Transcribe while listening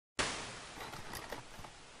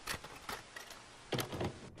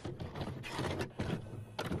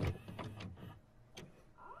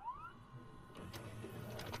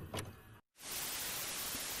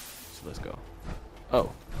Oh.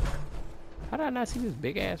 How did I not see this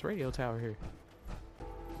big ass radio tower here?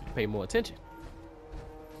 Pay more attention.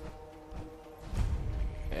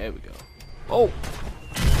 There we go. Oh!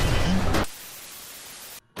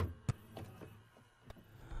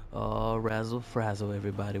 Oh, razzle frazzle,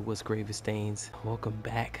 everybody. What's gravy stains? Welcome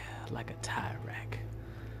back like a tie rack.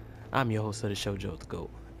 I'm your host of the show, Joe the Goat.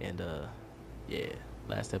 And, yeah,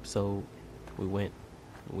 last episode, we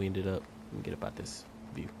ended up, let me get about this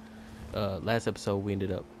view. Last episode, we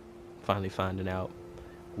ended up finally finding out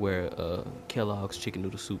where Kellogg's chicken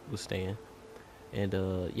noodle soup was staying. And,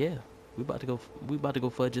 yeah, we about to go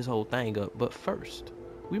fudge this whole thing up. But first,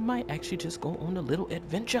 we might actually just go on a little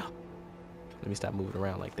adventure. Let me stop moving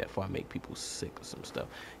around like that before I make people sick or some stuff.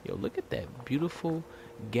 Yo, look at that beautiful,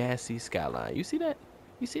 gassy skyline. You see that?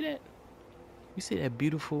 You see that? You see that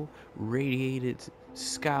beautiful, radiated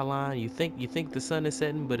skyline? You think the sun is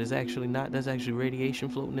setting, but it's actually not. That's actually radiation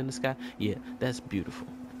floating in the sky. Yeah, that's beautiful.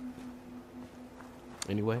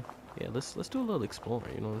 Anyway, yeah, let's do a little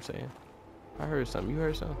exploring. You know what I'm saying? I heard something. You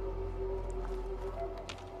heard something?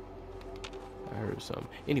 I heard something.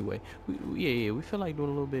 Anyway, we feel like doing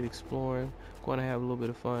a little bit of exploring. Going to have a little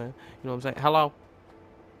bit of fun. You know what I'm saying? Hello?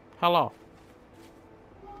 Hello?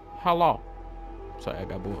 Hello? Sorry, I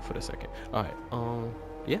got bored for a second. Alright,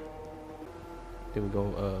 yeah. Then we go,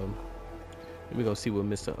 let me go see what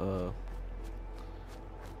Mr.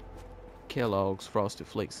 Kellogg's Frosted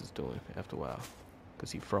Flakes is doing after a while.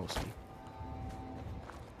 Cause he frosty.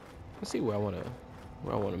 Let's see where I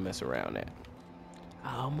wanna mess around at.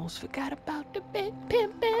 I almost forgot about the big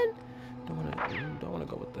pimpin'. Don't wanna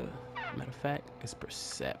go with the matter of fact, it's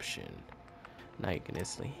perception. Now you can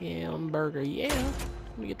instantly hamburger, yeah.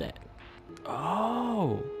 Let me get that.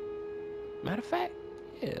 Oh, matter of fact,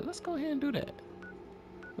 yeah, let's go ahead and do that.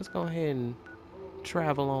 Let's go ahead and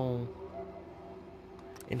travel on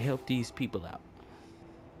and help these people out.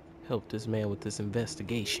 Help this man with this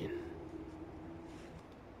investigation.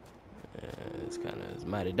 It's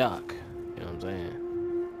mighty dark, you know what I'm saying?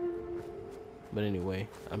 But anyway,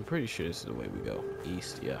 I'm pretty sure this is the way we go.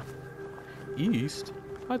 East, yeah. East?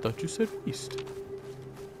 I thought you said east.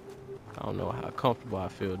 I don't know how comfortable I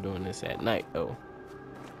feel doing this at night, though.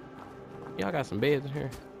 Y'all got some beds in here?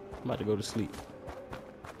 I'm about to go to sleep.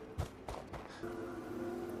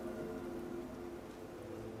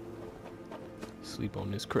 Sleep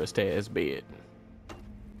on this crust-ass bed.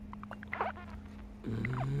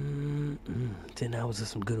 10 hours of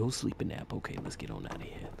some good old sleeping nap. Okay, let's get on out of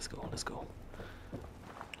here. Let's go.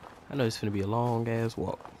 I know it's gonna be a long-ass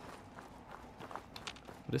walk.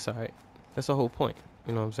 But it's alright. That's the whole point.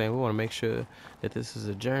 You know what I'm saying? We want to make sure that this is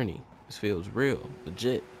a journey. This feels real,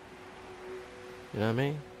 legit. You know what I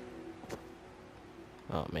mean?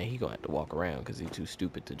 Oh man, he gonna have to walk around because he's too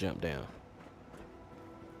stupid to jump down.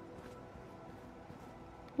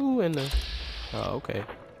 Ooh, in the... Oh, okay.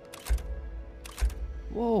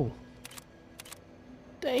 Whoa.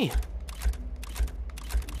 Damn.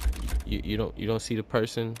 You don't see the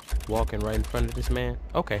person walking right in front of this man?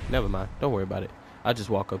 Okay, never mind. Don't worry about it. I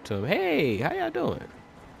just walk up to him. Hey, how y'all doing?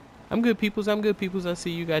 I'm good, peoples. I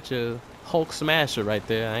see you got your Hulk smasher right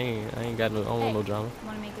there. I ain't got no, I don't want no drama.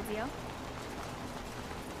 Want to make a deal?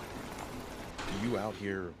 You out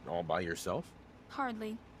here all by yourself?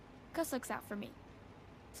 Hardly. Gus looks out for me,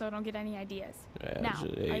 so don't get any ideas. Yeah, now,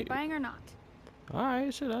 are you buying or not? All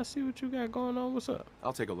right, shit. I see what you got going on. What's up?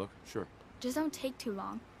 I'll take a look. Sure. Just don't take too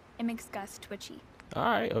long. It makes Gus twitchy. All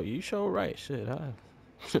right. Oh, you sure right. Shit. I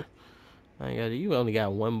ain't got it. You only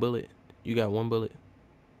got one bullet. You got one bullet.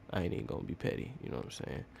 I ain't even gonna be petty. You know what I'm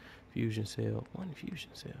saying? Fusion cell. One fusion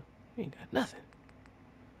cell. You ain't got nothing.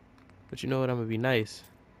 But you know what? I'm gonna be nice,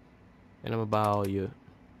 and I'm gonna buy all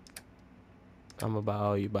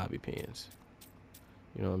your bobby pins.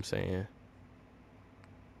 You know what I'm saying?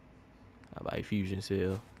 I buy your fusion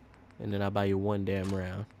cell, and then I buy you one damn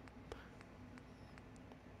round.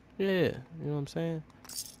 Yeah, you know what I'm saying?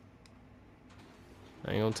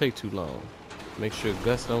 I ain't gonna take too long. Make sure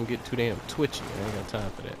Gus don't get too damn twitchy. I ain't got time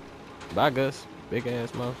for that. Bye, Gus. Big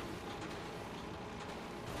ass mouth.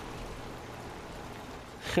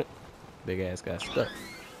 Big ass got stuck.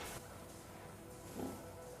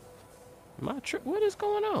 My trip. What is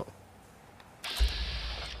going on?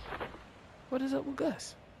 What is up with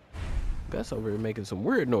Gus? Gus over here making some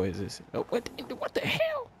weird noises. Oh, what the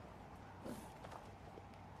hell?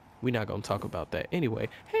 We're not gonna talk about that. Anyway,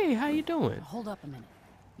 hey, how you doing? Hold up a minute.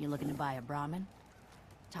 You looking to buy a Brahmin?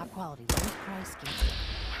 Top quality, lowest price,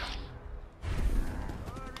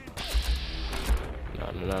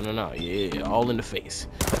 No. Yeah, all in the face.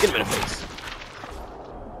 Get him in the face.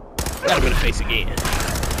 Got him in the face again.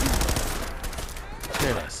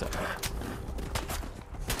 Tear that sucker.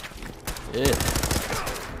 Yeah.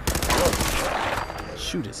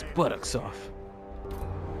 Shoot his buttocks off.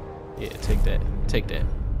 Yeah, take that. Take that.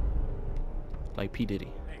 Like P.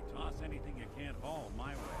 Diddy. Hey, toss anything you can't haul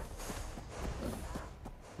my way.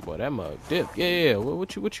 Boy, that mug dip. Yeah.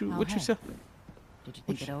 What you hey. sell? Did you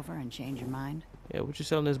think it over and change your mind? Yeah, what you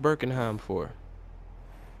selling this Birkenheim for?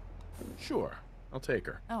 Sure, I'll take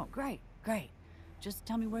her. Oh, great, great. Just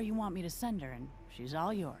tell me where you want me to send her, and she's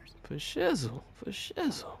all yours. For shizzle. For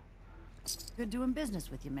shizzle. Good doing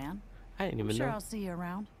business with you, man. I didn't even Sure, know. I'll see you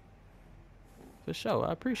around. For sure,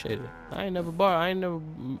 I appreciate it. I ain't never bought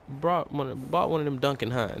one of them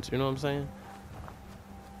Duncan Hines. You know what I'm saying?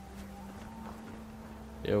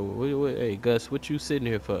 Yo, hey Gus, what you sitting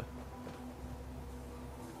here for?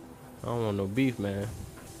 I don't want no beef, man.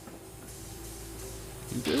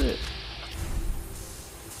 You good?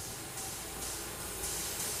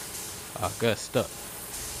 Ah, Gus stuck.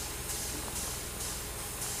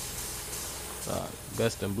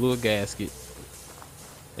 Gus done blew a gasket.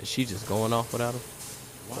 And she just going off without him?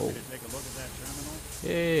 Want me to take a look at that terminal?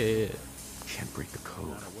 Yeah. Can't break the code.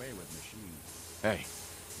 Not away with machines. Hey,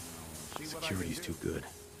 See what I can security's do. too good.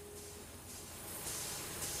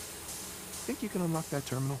 Think you can unlock that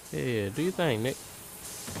terminal? Yeah, do your thing, Nick.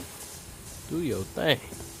 Do your thing.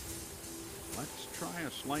 Let's try a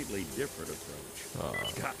slightly different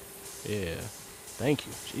approach. Got it. Yeah. Thank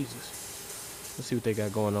you. Jesus. Let's see what they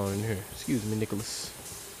got going on in here. Excuse me, Nicholas.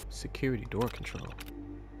 Security door control.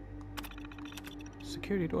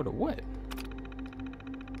 Security door to what?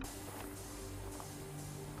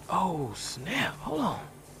 Oh, snap. Hold on.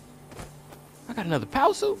 I got another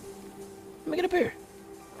power suit. Let me get up here.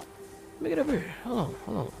 Let me get up here. Hold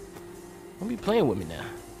on. Don't be playing with me now.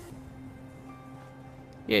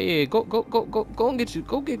 Yeah. Go and get you.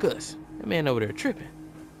 Go get Gus. That man over there tripping.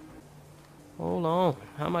 Hold on.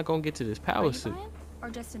 How am I gonna get to this Are power you suit? buying? Or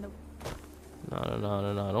just in the...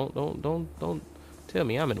 No. Don't tell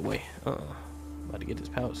me I'm in the way. About to get this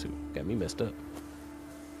power suit. Got me messed up.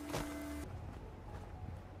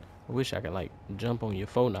 I wish I could like jump on your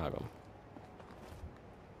phone noggin.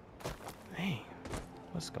 Hey,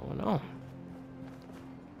 what's going on?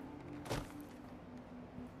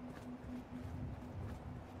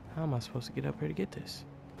 How am I supposed to get up here to get this?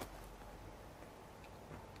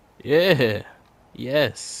 Yeah.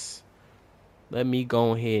 Yes. Let me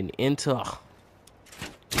go ahead and enter. Look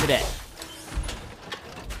at that.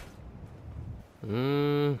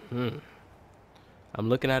 I'm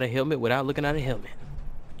looking at a helmet without looking at a helmet.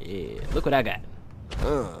 Yeah, look what I got.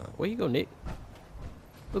 Where you go, Nick?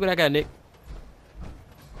 Look what I got, Nick.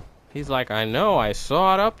 He's like, I know, I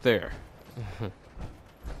saw it up there.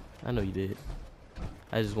 I know you did.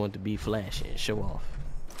 I just wanted to be flashy and show off.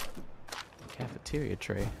 Cafeteria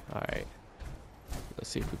tray. Alright. Let's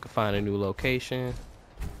see if we can find a new location.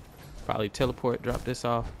 Probably teleport, drop this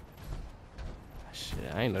off. Shit,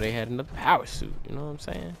 I didn't know they had another power suit. You know what I'm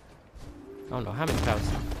saying? I don't know how many power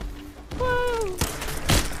suits. Whoa!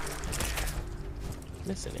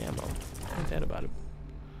 Missing ammo. Ain't that about it?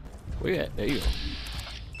 Where you at? There you go.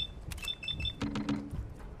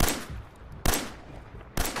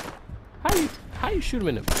 How you shoot him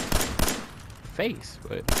in the face?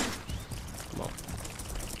 But come on.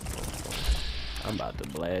 I'm about to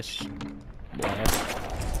blast.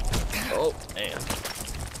 Oh, damn.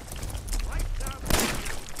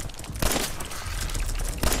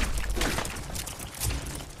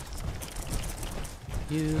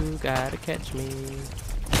 You gotta catch me.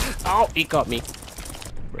 Oh, he caught me.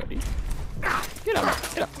 Ready? Get up.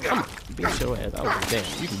 Come on. Beat your ass. Oh, damn.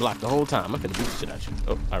 You can block the whole time. I'm finna beat the shit out you.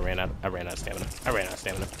 Oh, I ran out of stamina.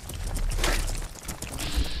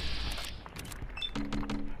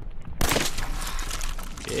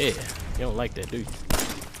 Yeah. You don't like that, do you?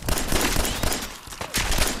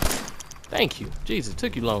 Thank you. Jesus,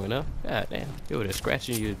 took you long enough. God damn. You over there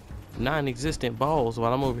scratching your non-existent balls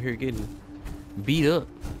while I'm over here getting beat up.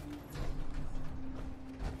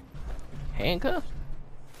 Handcuffs?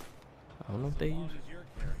 I don't know if they use.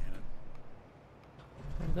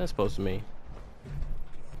 What's that supposed to mean?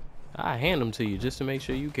 I hand them to you just to make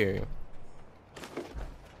sure you carry them.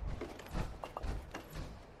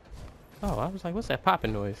 Oh, I was like, what's that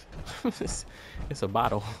popping noise? it's a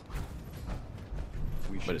bottle.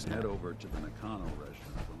 We But should it's head not. over to the Nakono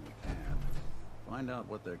residence when we can. Find out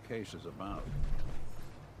what their case is about.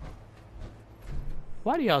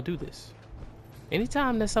 Why do y'all do this?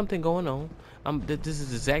 Anytime there's something going on, this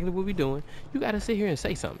is exactly what we're doing. You gotta sit here and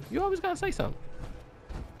say something. You always gotta say something.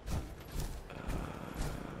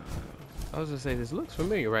 I was gonna say this looks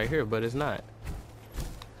familiar right here, but it's not.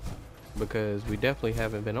 Because we definitely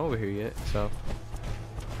haven't been over here yet, so.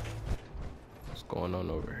 What's going on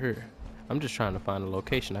over here? I'm just trying to find a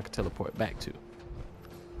location I can teleport back to.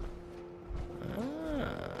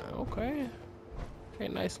 Okay. Okay,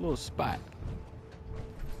 nice little spot.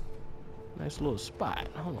 Nice little spot.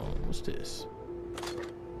 Hold on, what's this?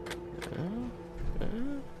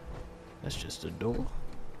 That's just a door.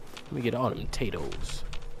 Let me get all them potatoes.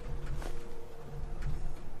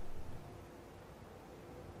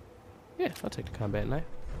 Yeah, I'll take the combat knife.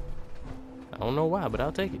 I don't know why, but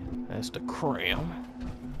I'll take it. That's the cram.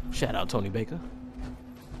 Shout out Tony Baker.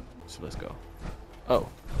 So let's go. Oh.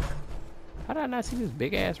 How did I not see this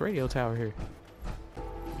big ass radio tower here?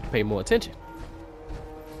 Pay more attention.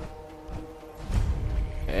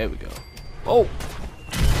 There we go. Oh!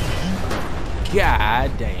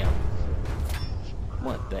 God damn.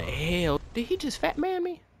 What the hell? Did he just fat man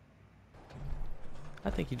me? I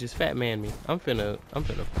think he just fat man me. I'm finna.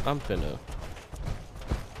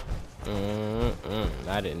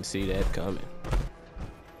 I didn't see that coming.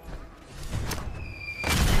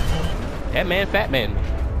 That man fat man me.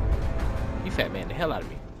 He fat man the hell out of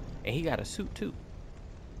me. And he got a suit too.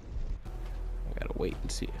 I gotta wait and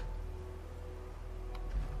see.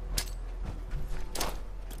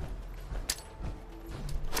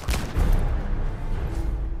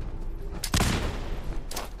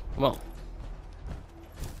 Come on.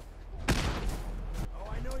 Oh,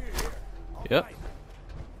 I know you're here. Yep.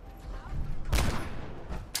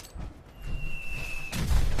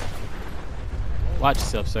 Watch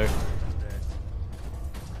yourself, sir.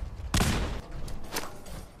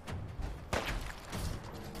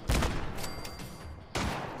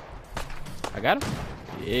 I got him?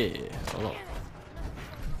 Yeah. Hold on.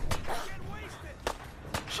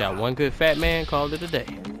 Shot one good fat man, called it a day.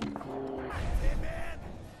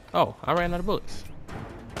 Oh, I ran out of bullets.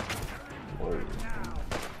 Whoa.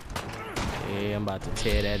 Yeah, I'm about to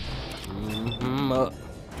tear that up.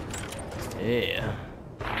 Yeah.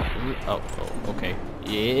 Oh, okay.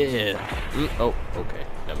 Yeah. Oh, okay.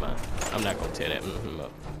 Never mind. I'm not gonna tear that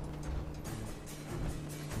up.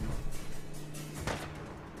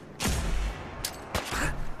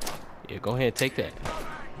 Yeah, go ahead, take that.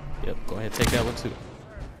 Yep, go ahead, take that one too.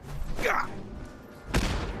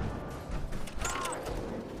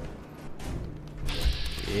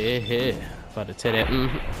 Yeah, about to tear that.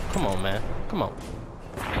 Come on, man. Come on.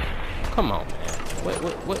 Come on, man.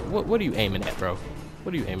 What are you aiming at, bro?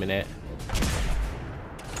 What are you aiming at?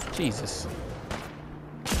 Jesus.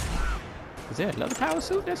 Is there another power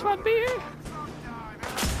suit that's about to be here?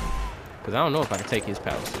 Because I don't know if I can take his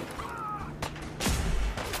power suit.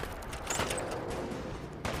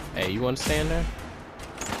 Hey, you want to stand there?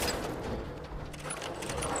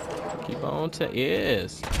 Keep on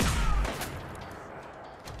yes.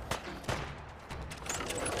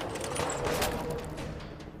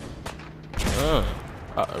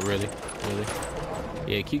 Really?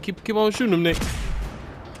 Yeah, keep on shooting him, Nick.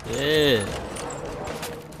 Yeah.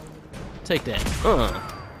 Take that.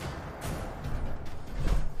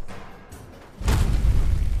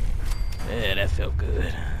 Yeah, that felt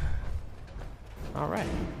good. All right.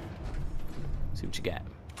 See what you got.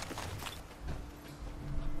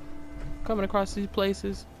 Coming across these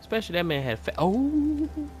places, especially that man had oh,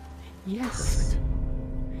 yes.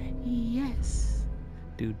 Yes.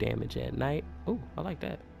 Do damage at night. Oh, I like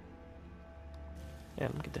that. Yeah,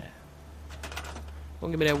 look at that.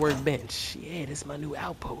 Gonna give me that workbench. Yeah, this is my new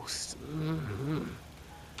outpost.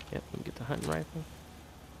 Yep, let me get the hunting rifle.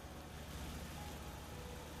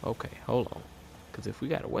 Okay, hold on. Because if we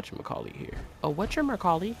got a whatchamacallit here. A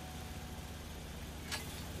whatchamacallit?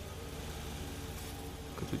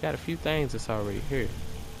 Because we got a few things that's already here.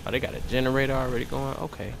 Oh, they got a generator already going.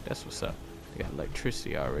 Okay, that's what's up. They got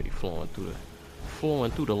electricity already flowing through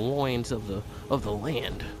the loins of the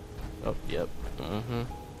land. Oh, yep.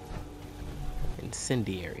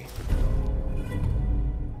 Incendiary.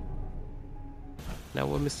 Now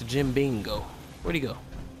where Mr. Jim Beam go? Where'd he go?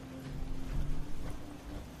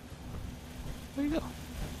 Where'd he go?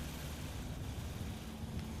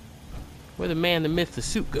 Where the man, the myth, the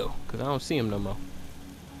suit go? Cause I don't see him no more.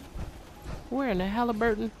 Where in the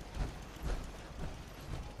Halliburton?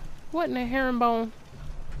 What in the herringbone?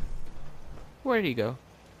 Where'd he go?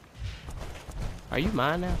 Are you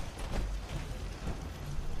mine now?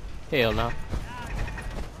 Hell no.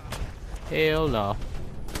 Hell no.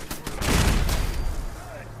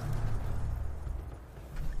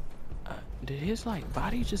 Did his like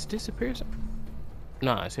body just disappear?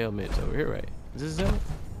 Nah, his helmet's over here, right? Is this his helmet?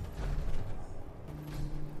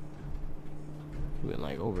 He went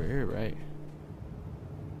like over here, right?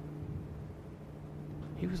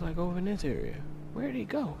 He was like over in this area. Where'd he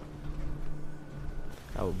go?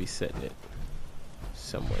 I will be setting it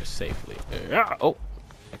somewhere safely. Oh,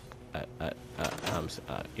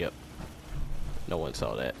 Yep. No one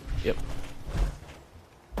saw that. Yep.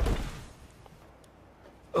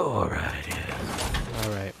 Alright, yeah.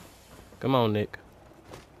 Alright. Come on, Nick.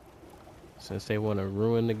 Since they want to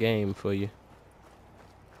ruin the game for you.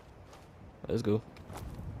 Let's go.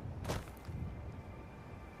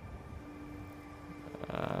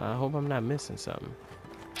 I hope I'm not missing something.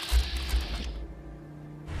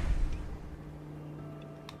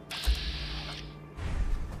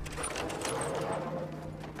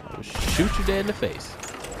 I'll shoot you dead in the face.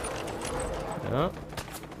 Yup.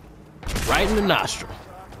 Right in the nostril.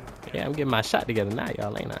 Yeah, I'm getting my shot together now,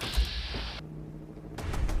 y'all, ain't I?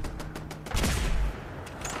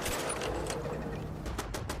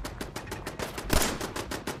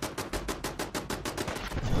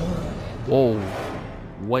 Whoa.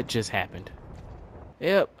 What just happened?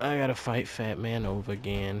 Yep, I gotta fight Fat Man over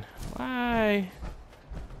again. Why?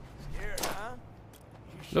 Scared, huh?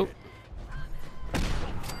 Nope.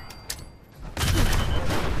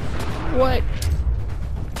 What?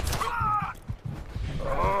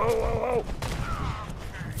 Oh,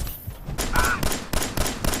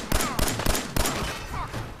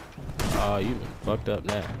 oh, you fucked up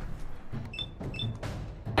now.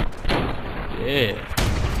 Yeah.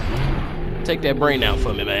 Take that brain out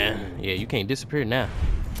for me, man. Yeah, you can't disappear now.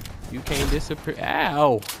 You can't disappear.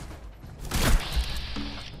 Ow!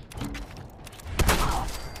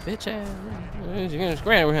 Bitch ass. You're gonna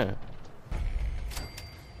scram with him.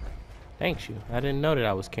 Thanks you. I didn't know that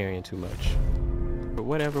I was carrying too much. But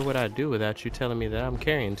whatever would I do without you telling me that I'm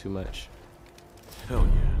carrying too much? Hell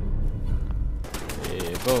yeah.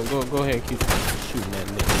 Yeah, go ahead and keep shooting that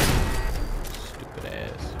nigga. Stupid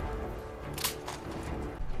ass.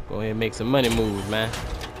 Go ahead and make some money moves, man.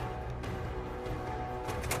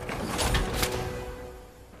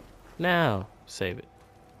 Now, save it.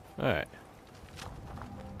 Alright.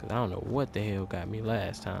 Because I don't know what the hell got me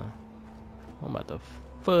last time. I'm about to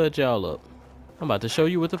fudge y'all up. I'm about to show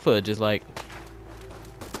you what the fudge is like.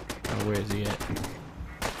 Oh, where is he at?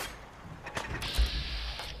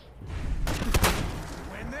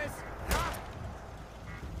 Win this?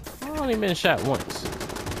 I've only been shot once.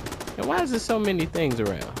 And why is there so many things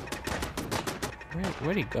around?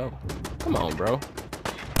 Where'd he go? Come on, bro.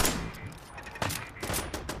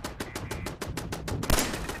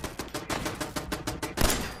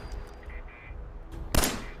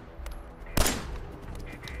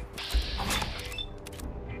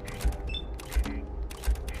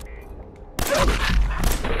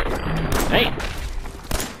 Damn.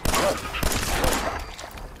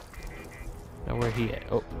 Now where he at?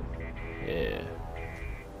 Oh, yeah.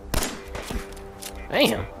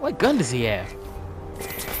 Damn, what gun does he have?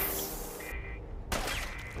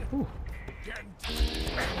 Ooh.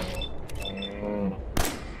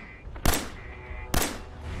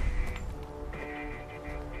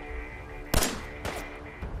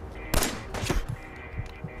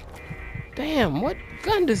 Damn, what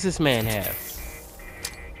gun does this man have?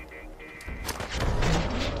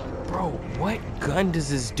 Bro, what gun does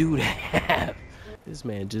this dude have? This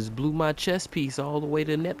man just blew my chest piece all the way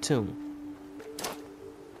to Neptune.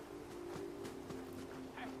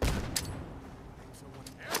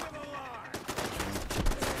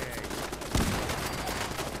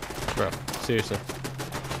 Bro, seriously.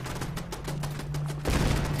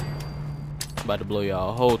 About to blow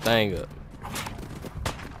y'all whole thing up.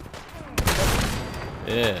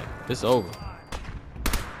 Yeah, it's over.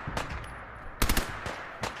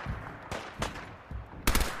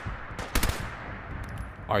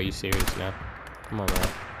 Are you serious now? Come on, man.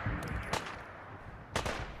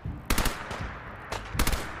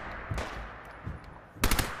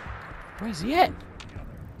 Where's he at?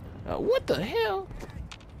 What the hell?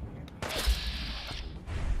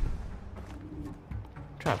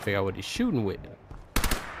 Trying to figure out what he's shooting with.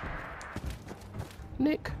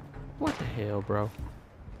 Nick, what the hell, bro?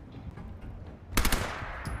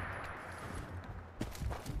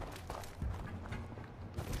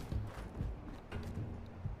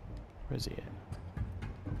 Where's he at?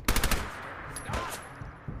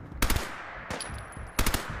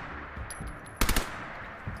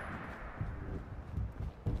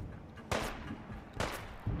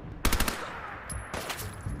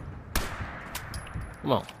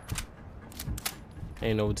 Come on.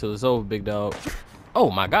 Ain't over till it's over, big dog. Oh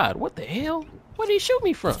my god, what the hell? Where did he shoot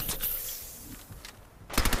me from?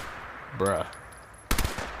 Bruh.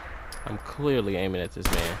 I'm clearly aiming at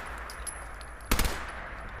this man.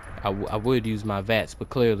 I would use my VATS, but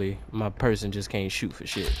clearly my person just can't shoot for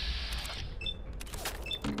shit.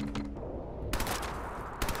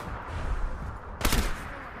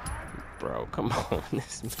 Bro, come on.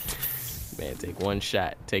 This man take one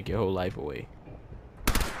shot, take your whole life away.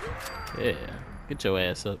 Yeah. Get your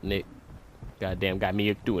ass up, Nick. Goddamn got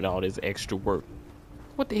me doing all this extra work.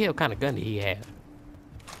 What the hell kind of gun did he have?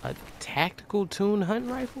 A tactical tune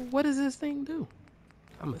hunting rifle? What does this thing do?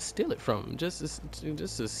 I'm gonna steal it from him just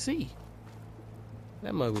to see.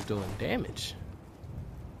 That mug was doing damage.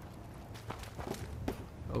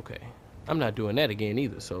 Okay. I'm not doing that again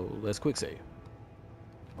either, so let's quick save.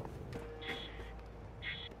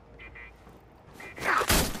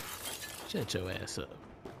 Shut your ass up.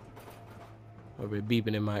 Over here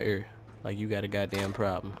beeping in my ear like you got a goddamn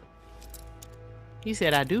problem. He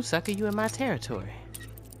said, I do, sucker. You in my territory.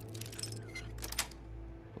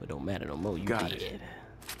 Well, it don't matter no more. You Got did. it.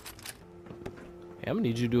 Hey, I'm gonna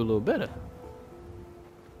need you to do a little better.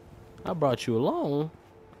 I brought you along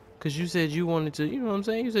because you said you wanted to, you know what I'm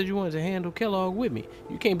saying? You said you wanted to handle Kellogg with me.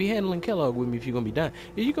 You can't be handling Kellogg with me if you're gonna be dying.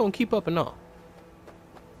 You're gonna keep up and all.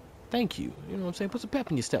 Thank you. You know what I'm saying? Put some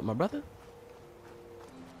pep in your step, my brother.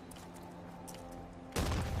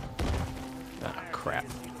 Ah, crap.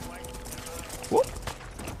 Whoop.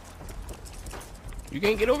 You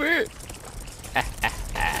can't get over here.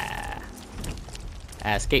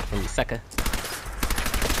 I escaped from you, sucker.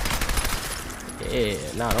 Yeah,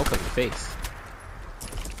 nah, don't cover your face.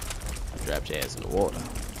 I dropped your ass in the water.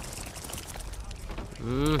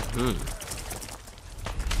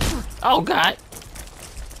 Oh, God.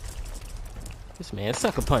 This man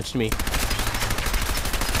sucker punched me.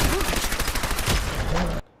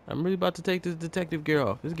 I'm really about to take this detective gear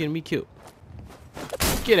off. It's getting me killed.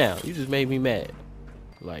 Get out. You just made me mad.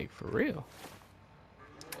 Like, for real.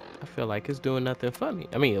 I feel like it's doing nothing for me.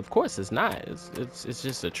 I mean, of course it's not. It's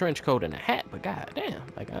just a trench coat and a hat, but goddamn,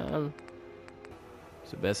 like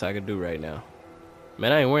it's the best I could do right now.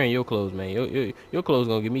 Man, I ain't wearing your clothes, man. Your clothes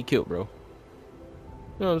gonna get me killed, bro. You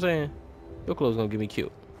know what I'm saying? Your clothes gonna get me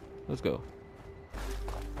killed. Let's go.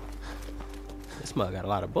 This mug got a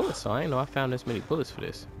lot of bullets, so I ain't know I found this many bullets for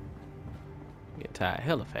this. Get tired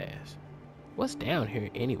hella fast. What's down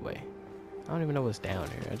here anyway? I don't even know what's down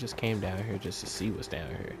here. I just came down here just to see what's down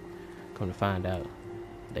here. Come to find out,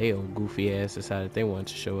 they old goofy ass decided they wanted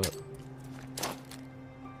to show up.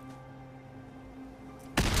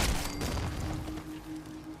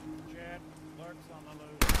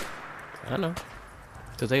 I know,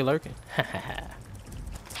 cause they lurking.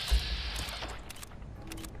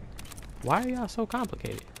 Why are y'all so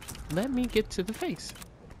complicated? Let me get to the face.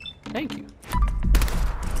 Thank you.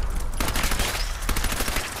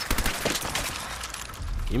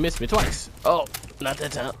 You missed me twice. Oh, not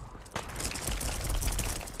that time.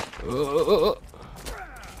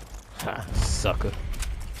 Ha, sucker.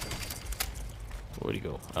 Where'd he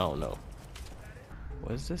go? I don't know.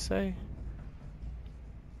 What does this say?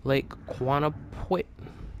 Lake Quannapoit.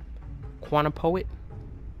 Quannapoit?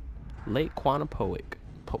 Lake Quannapoit.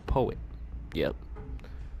 Poet. Yep.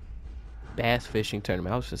 Bass fishing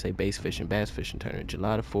tournament. I was gonna say bass fishing tournament.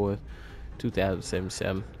 July the 4th,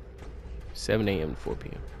 2007. 7 a.m. to 4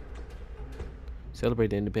 p.m.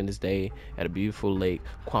 Celebrate the Independence Day at a beautiful lake,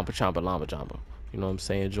 Quampa Champa Lamba Jamba. You know what I'm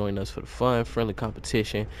saying? Join us for the fun, friendly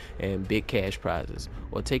competition, and big cash prizes.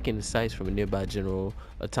 Or take in the sights from a nearby General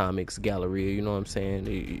Atomics Galleria. You know what I'm saying?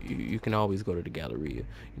 You can always go to the Galleria. You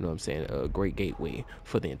know what I'm saying? A great gateway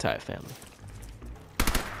for the entire family.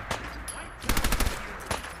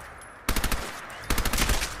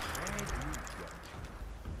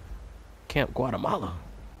 Camp Guatemala.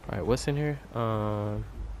 All right, what's in here?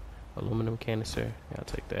 Aluminum canister. Yeah, I'll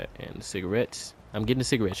take that. And the cigarettes. I'm getting the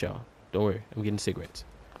cigarettes, y'all. Don't worry. I'm getting cigarettes.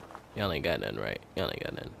 Y'all ain't got nothing, right? Y'all ain't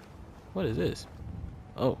got nothing. What is this?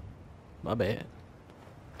 Oh, my bad.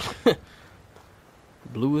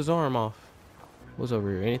 Blew his arm off. What's over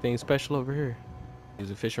here? Anything special over here? Use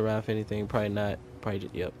a fishing rod, if anything? Probably not. Probably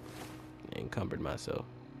just, yep. Encumbered myself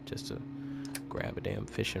just to grab a damn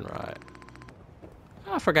fishing rod.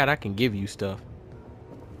 I forgot I can give you stuff.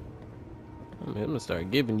 I'm gonna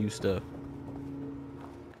start giving you stuff.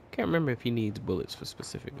 Can't remember if he needs bullets for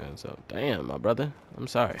specific guns. So damn, my brother, I'm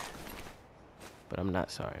sorry, but I'm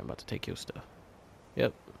not sorry. I'm about to take your stuff.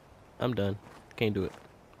 Yep, I'm done. Can't do it.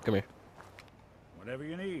 Come here. Whatever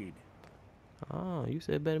you need. Oh, you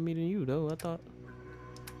said better me than you though. I thought.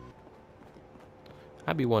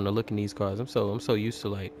 I be wanting to look in these cars. I'm so used to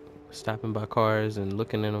like stopping by cars and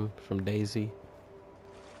looking in them from Daisy.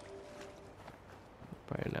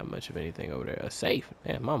 Probably not much of anything over there. A safe.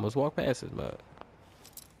 Damn, I almost walked past this mug.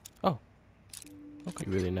 Oh. Okay.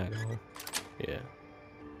 You really not going? Yeah.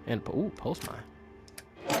 And, ooh, post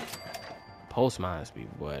mine. Post mines be,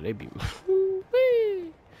 boy, they be,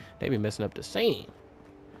 they be messing up the scene.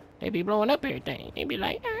 They be blowing up everything. They be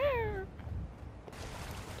like, ah.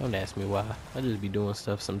 Don't ask me why. I just be doing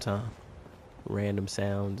stuff sometime. random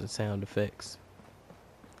sounds and sound effects.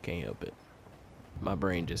 Can't help it. My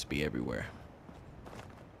brain just be everywhere.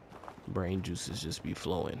 Brain juices just be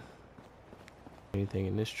flowing. Anything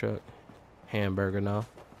in this truck? Hamburger, no.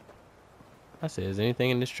 I said, is anything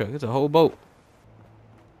in this truck? It's a whole boat.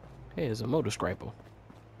 Hey, it's a motorcycle.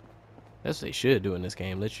 That's what they should do in this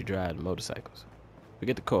game. Let you drive the motorcycles.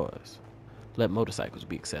 Forget the cars. Let motorcycles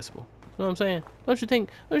be accessible. You know what I'm saying? Don't you think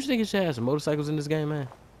it should have some motorcycles in this game, man?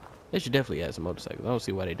 They should definitely add some motorcycles. I don't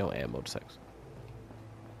see why they don't add motorcycles.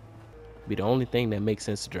 Be the only thing that makes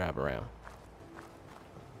sense to drive around.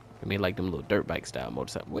 I mean, like them little dirt bike style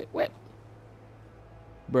motorcycles. Wait, what?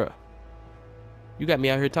 Bruh. You got me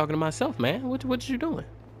out here talking to myself, man. What you doing?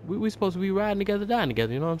 We supposed to be riding together, dying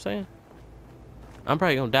together, you know what I'm saying? I'm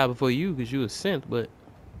probably gonna die before you because you a synth, but...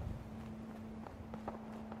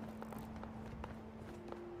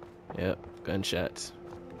 Yep, gunshots.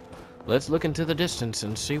 Let's look into the distance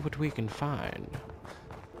and see what we can find.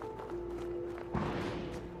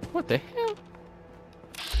 What the hell?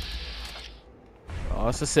 Oh,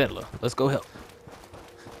 it's a settler. Let's go help.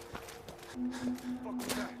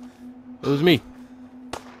 It was me.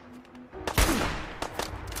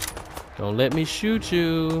 Don't let me shoot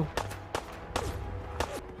you.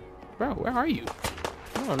 Bro, where are you?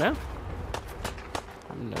 Come on now.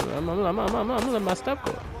 I'm letting my stuff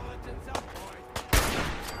go.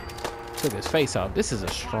 Took his face off. This is a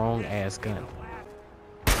strong ass gun.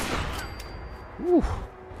 Whew.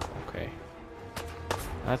 Okay.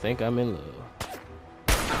 I think I'm in love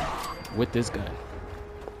with this gun.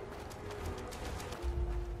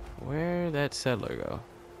 Where'd that settler go?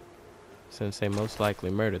 Since they most likely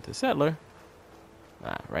murdered the settler.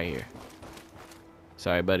 Ah, right here.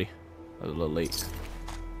 Sorry, buddy. I was a little late.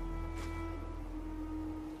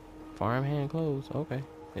 Farmhand clothes. Okay.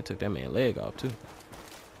 They took that man's leg off, too.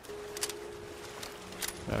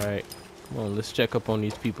 Alright. Come on, let's check up on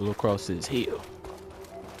these people across this hill.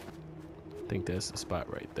 I think that's the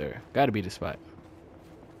spot right there. Gotta be the spot.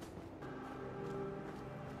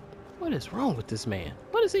 What is wrong with this man?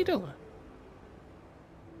 What is he doing?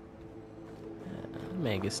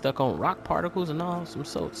 Man gets stuck on rock particles and all some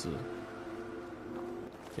sorts of...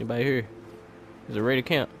 Anybody here? Is it ready to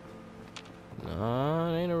camp? No,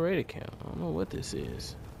 it ain't a ready camp. I don't know what this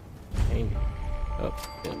is. Ain't it? Oh,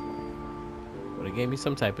 yep. But it gave me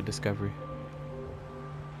some type of discovery.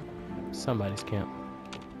 Somebody's camp.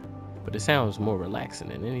 But it sounds more relaxing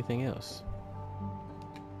than anything else.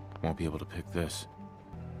 Won't be able to pick this.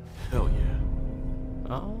 Hell yeah.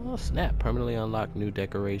 Oh, snap. Permanently unlock new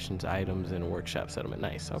decorations, items, and a workshop settlement.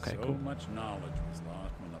 Nice. Okay, So cool. much knowledge was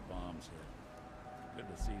lost when the bombs hit.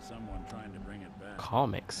 Good to see someone trying to bring it back.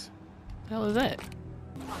 Comics. What the hell is that?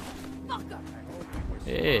 I hope you were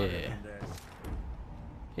smarter Yeah. than this.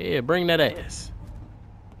 Yeah, bring that ass.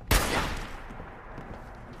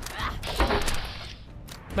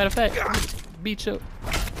 Matter of fact, beat you.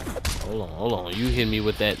 Hold on. You hit me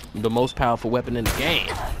with that, the most powerful weapon in the game.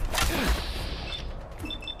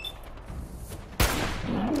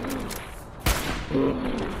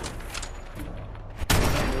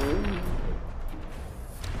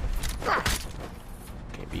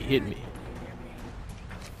 Can't be hitting me.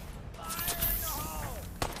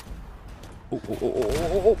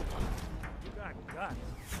 Oh. You got guts.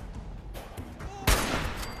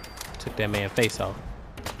 Took that man's face off.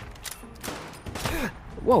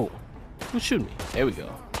 Whoa. Who's shooting me? There we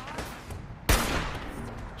go.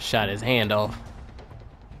 Shot his hand off.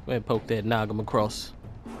 Go ahead and poke that noggin across.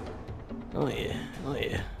 Oh yeah.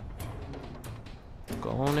 Go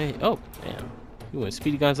on in. Oh, damn. You went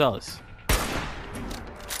Speedy Gonzalez.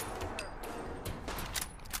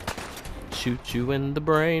 Shoot you in the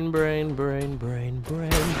brain.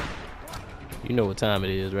 You know what time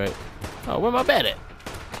it is, right? Oh, where my bat at?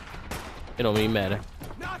 It don't even matter.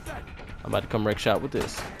 I'm about to come wreck shop with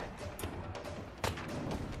this.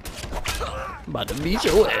 I'm about to beat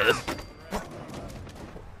your ass.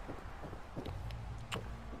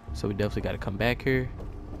 So we definitely got to come back here.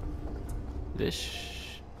 This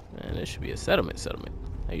should be a settlement.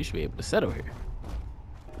 Now you should be able to settle here.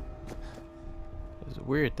 It's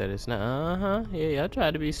weird that it's not. Yeah, I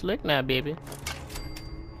tried to be slick now, baby.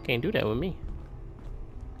 Can't do that with me.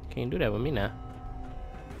 Can't do that with me now.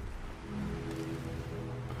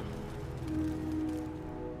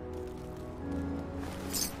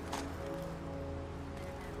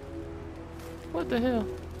 What the hell?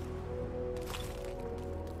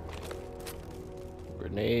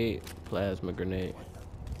 Grenade, plasma grenade.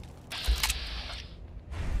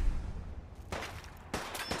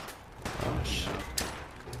 Oh shit.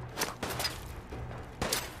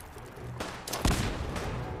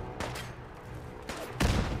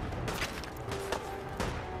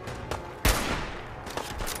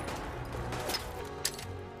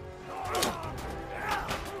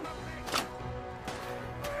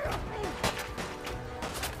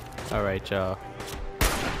 Alright, y'all.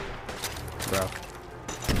 Bro.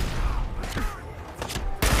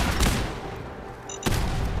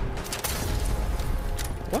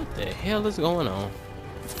 What the hell is going on?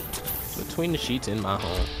 Between the sheets in my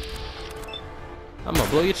home. I'm gonna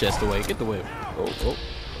blow your chest away. Get the way. Oh, oh,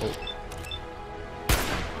 oh.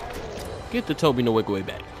 Get the Toby no Wick way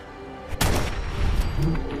back.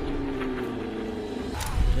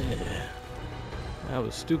 Yeah. That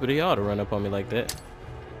was stupid of y'all to run up on me like that.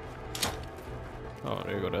 Oh,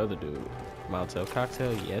 there go the other dude. Molotov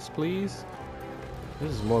cocktail, yes please.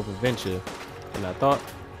 This is more of a venture than I thought.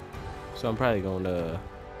 So I'm probably gonna,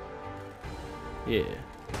 yeah.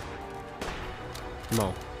 Come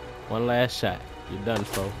on, one last shot. You're done,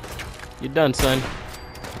 fo. You're done, son.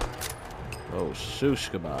 Oh,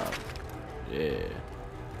 shoosh kebab. Yeah.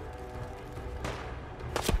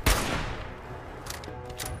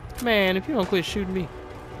 Man, if you don't quit shooting me.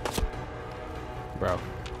 Bro,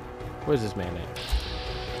 where's this man at?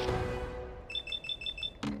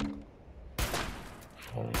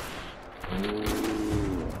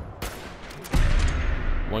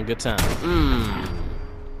 One good time.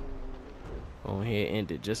 Go ahead,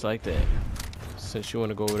 end it just like that. Since you want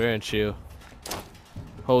to go over there and chill,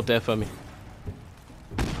 hold that for me.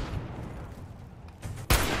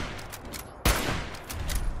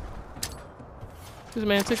 This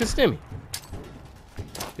man took a stimmy.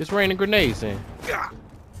 It's raining grenades in.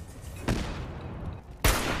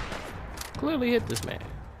 Clearly hit this man.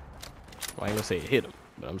 Well, I ain't gonna say it hit him,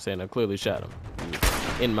 but I'm saying I clearly shot him.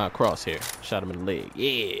 In my crosshair. Shot him in the leg.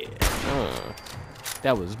 Yeah.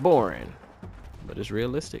 That was boring. But it's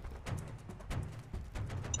realistic.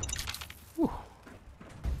 Whew.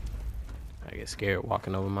 I get scared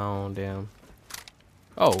walking over my own damn.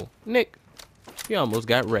 Oh, Nick. You almost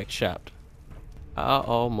got wreck shopped. I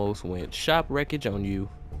almost went shop wreckage on you.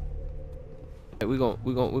 We gonna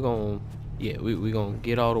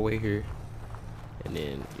get all the way here, and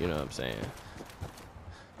then you know what I'm saying.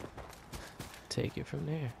 Take it from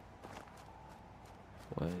there.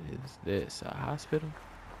 What is this? A hospital?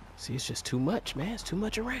 See, it's just too much, man. It's too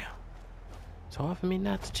much around. It's hard for me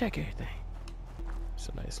not to check everything. It's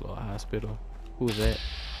a nice little hospital. Who's that?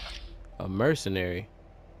 A mercenary.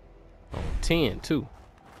 On 10 too.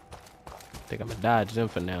 I think I'm gonna dodge them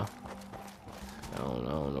for now. I don't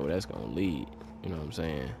know where that's gonna lead. You know what I'm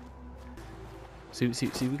saying? See,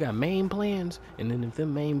 we got main plans, and then if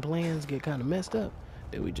them main plans get kind of messed up,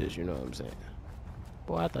 then we just, you know what I'm saying?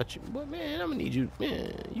 Boy, I thought you, boy, man, I'm gonna need you,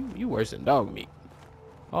 man. You worse than dog meat.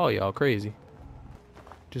 All y'all crazy.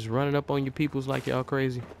 Just running up on your peoples like y'all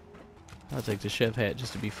crazy. I'll take the chef hat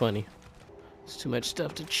just to be funny. It's too much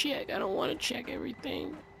stuff to check. I don't want to check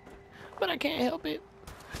everything, but I can't help it.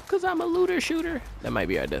 Cause I'm a looter shooter. That might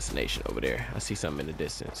be our destination over there. I see something in the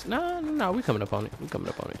distance. No, we coming up on it. We coming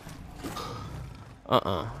up on it.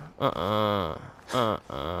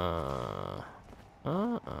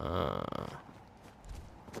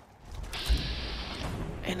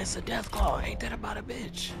 And it's a death claw. Ain't that about a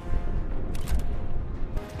bitch?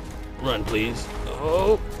 Run, please.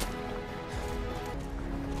 Oh.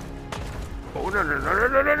 Oh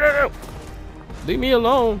no. Leave me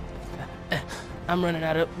alone. I'm running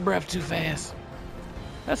out of breath too fast.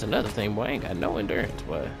 That's another thing, boy. I ain't got no endurance,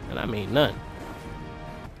 boy. And I mean none.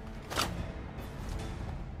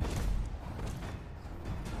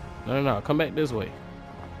 No. Come back this way.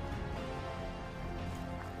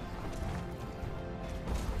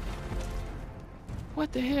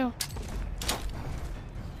 What the hell?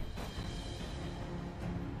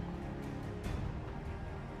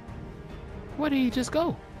 Where did he just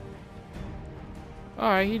go?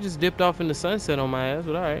 Alright, he just dipped off in the sunset on my ass,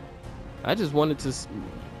 but alright. I just wanted to...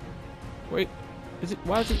 Wait, is it...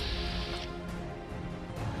 Why is it...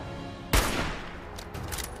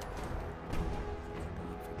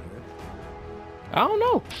 I don't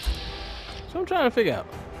know. So I'm trying to figure out.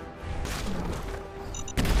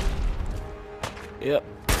 Yep.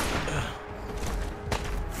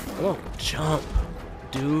 Come on, jump.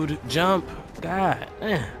 Dude, jump. God,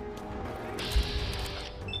 man.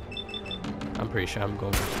 I'm pretty sure I'm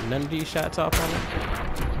going to get none of these shots off on him.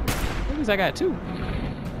 At least I got 2. I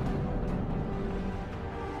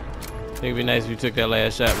think it'd be nice if you took that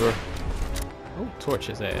last shot, bro. Oh, torch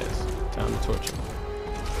his ass. Time to torch him.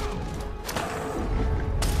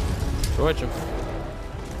 Torch him.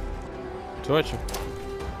 Torch him.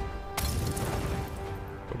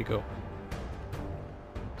 Where'd he go?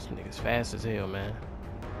 This nigga's fast as hell, man.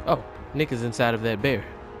 Oh, Nick is inside of that bear.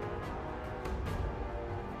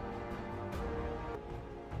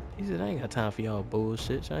 He said, I ain't got time for y'all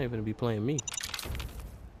bullshit. Y'all ain't gonna be playing me.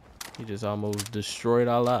 He just almost destroyed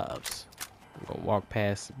our lives. I'm gonna walk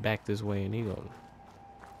past back this way, and he gonna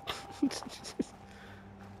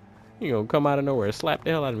he gonna come out of nowhere and slap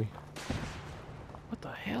the hell out of me. What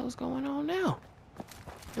the hell is going on now?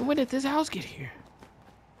 And when did this house get here?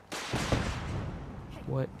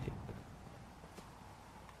 What?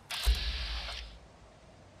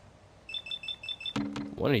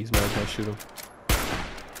 One of these men gonna shoot him.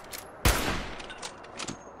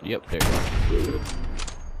 Yep, there you go.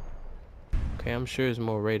 Okay, I'm sure there's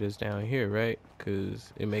more raiders down here, right?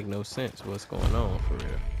 Cause it make no sense what's going on for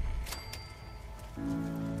real.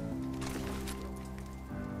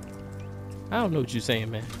 I don't know what you're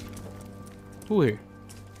saying, man. Who here?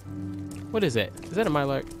 What is that? Is that a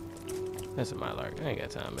mylark? That's a mylark. I ain't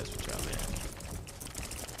got time to mess with y'all, man.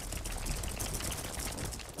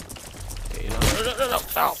 Okay,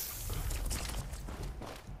 no.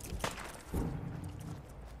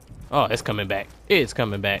 Oh, it's coming back. It's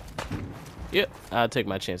coming back. Yep, I'll take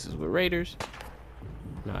my chances with raiders.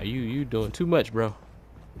 Nah, you doing too much, bro.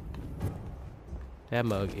 That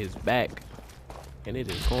mug is back, and it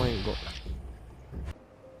is going.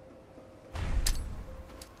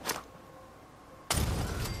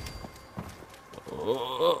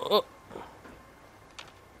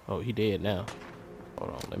 Oh, he dead now.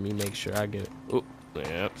 Hold on, let me make sure I get it. Oh,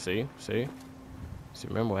 yep, see.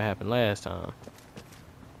 Remember what happened last time.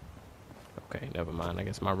 Okay, never mind. I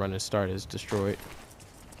guess my running start is destroyed.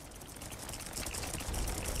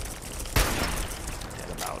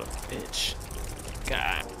 That about a bitch.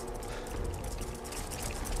 God.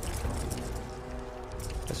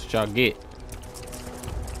 That's what y'all get.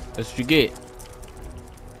 That's what you get.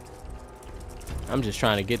 I'm just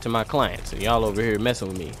trying to get to my clients, and y'all over here messing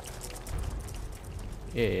with me.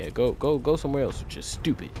 Yeah, go somewhere else with your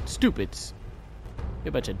stupids. You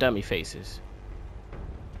a bunch of dummy faces.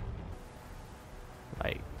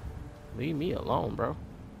 Like, leave me alone, bro.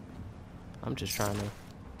 I'm just trying to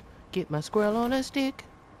get my squirrel on a stick.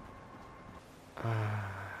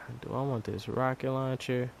 Do I want this rocket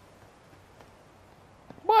launcher?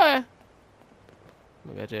 What?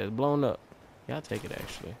 I got your ass blown up. Yeah, I'll take it,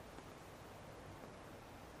 actually.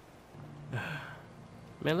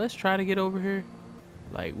 Man, let's try to get over here.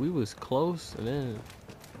 Like, we was close, and then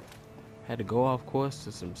had to go off course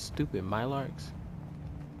to some stupid mylarks.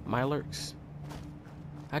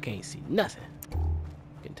 I can't see nothing.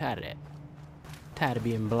 Getting tired of that. Tired of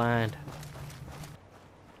being blind.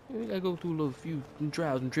 You gotta go through a little few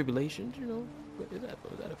trials and tribulations, you know. Is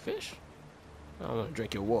that a fish? I don't want to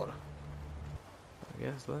drink your water. I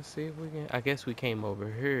guess let's see if we can. I guess we came over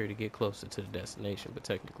here to get closer to the destination, but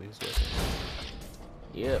technically it's this way.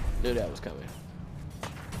 Yep, knew that was coming.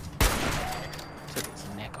 Took his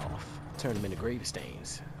neck off. Turned him into gravy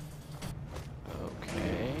stains.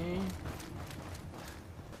 Okay.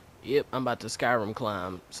 Yep, I'm about to Skyrim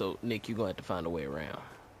climb, so Nick, you're gonna have to find a way around.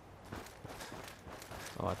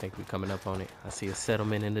 Oh, I think we're coming up on it. I see a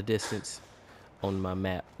settlement in the distance on my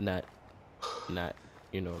map, not,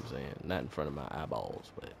 you know what I'm saying, not in front of my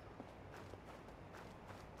eyeballs, but.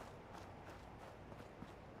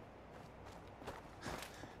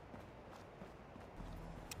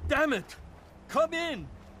 Damn it! Come in!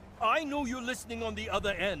 I know you're listening on the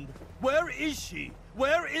other end. Where is she?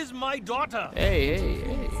 Where is my daughter? Hey.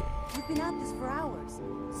 We've been at this for hours.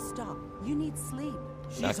 Stop. You need sleep.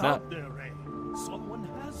 She's out there, Ray. Someone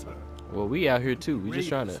has her. Well, we out here too. We just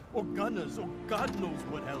trying to. Or gunners, or God knows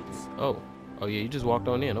what else. Oh yeah, you just walked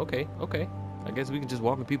on in. Okay. I guess we can just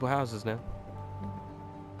walk in people's houses now.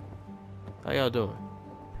 How y'all doing?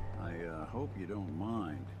 I hope you don't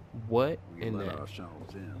mind. What We in let that?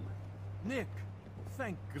 ourselves in. Nick,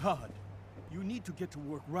 thank God. You need to get to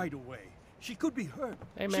work right away. She could be hurt.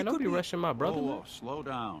 Hey man, don't be rushing my brother. Oh, slow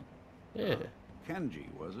down. Yeah.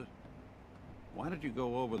 Kenji, was it? Why did you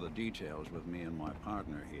go over the details with me and my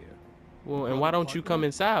partner here? Well, and why don't you come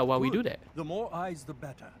inside while we do Good. that? The more eyes, the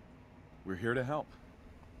better. We're here to help.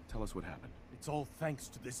 Tell us what happened. It's all thanks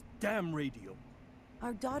to this damn radio.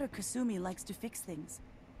 Our daughter Kasumi likes to fix things.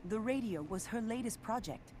 The radio was her latest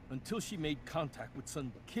project. Until she made contact with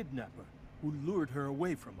some kidnapper who lured her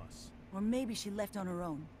away from us. Or maybe she left on her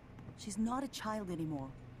own. She's not a child anymore.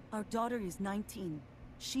 Our daughter is 19.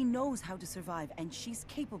 She knows how to survive, and she's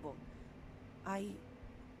capable. I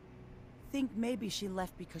think maybe she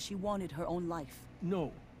left because she wanted her own life.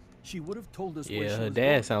 No, she would have told us where Yeah, she her was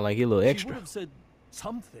dad going. sound like he a little She extra. would have said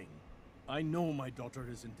something. I know my daughter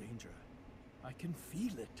is in danger. I can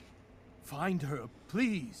feel it. Find her,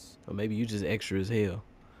 please. Or maybe you just extra as hell.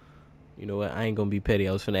 You know what? I ain't gonna be petty.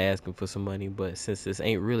 I was finna ask him for some money, but since this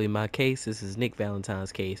ain't really my case, this is Nick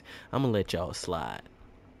Valentine's case, I'm gonna let y'all slide.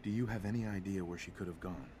 Do you have any idea where she could have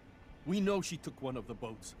gone? We know she took one of the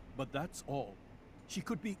boats, but that's all. She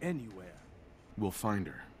could be anywhere. We'll find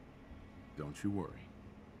her. Don't you worry.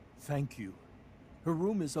 Thank you. Her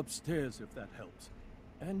room is upstairs if that helps.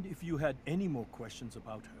 And if you had any more questions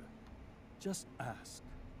about her, just ask.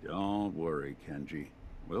 Don't worry, Kenji.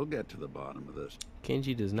 We'll get to the bottom of this.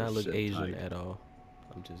 Kenji does not Just look sit Asian tight. at all.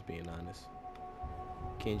 I'm just being honest.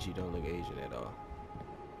 Kenji don't look Asian at all.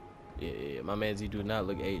 Yeah, my man Z do not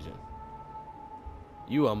look Asian.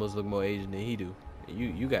 You almost look more Asian than he do.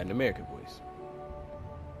 You got an American voice.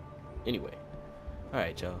 Anyway, all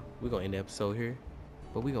right, y'all. We're gonna end the episode here,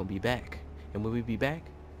 but we're gonna be back. And when we be back,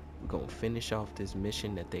 we're gonna finish off this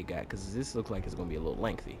mission that they got, because this looks like it's gonna be a little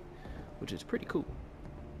lengthy, which is pretty cool.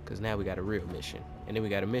 Because now we got a real mission, and then we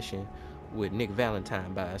got a mission with Nick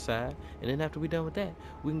Valentine by our side, and then after we done with that,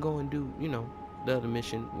 we can go and do, you know, the other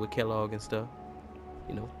mission with Kellogg and stuff,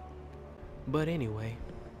 you know. But anyway,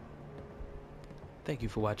 thank you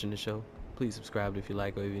for watching the show. Please subscribe if you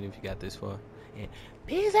like, or even if you got this far, and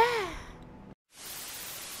peace out.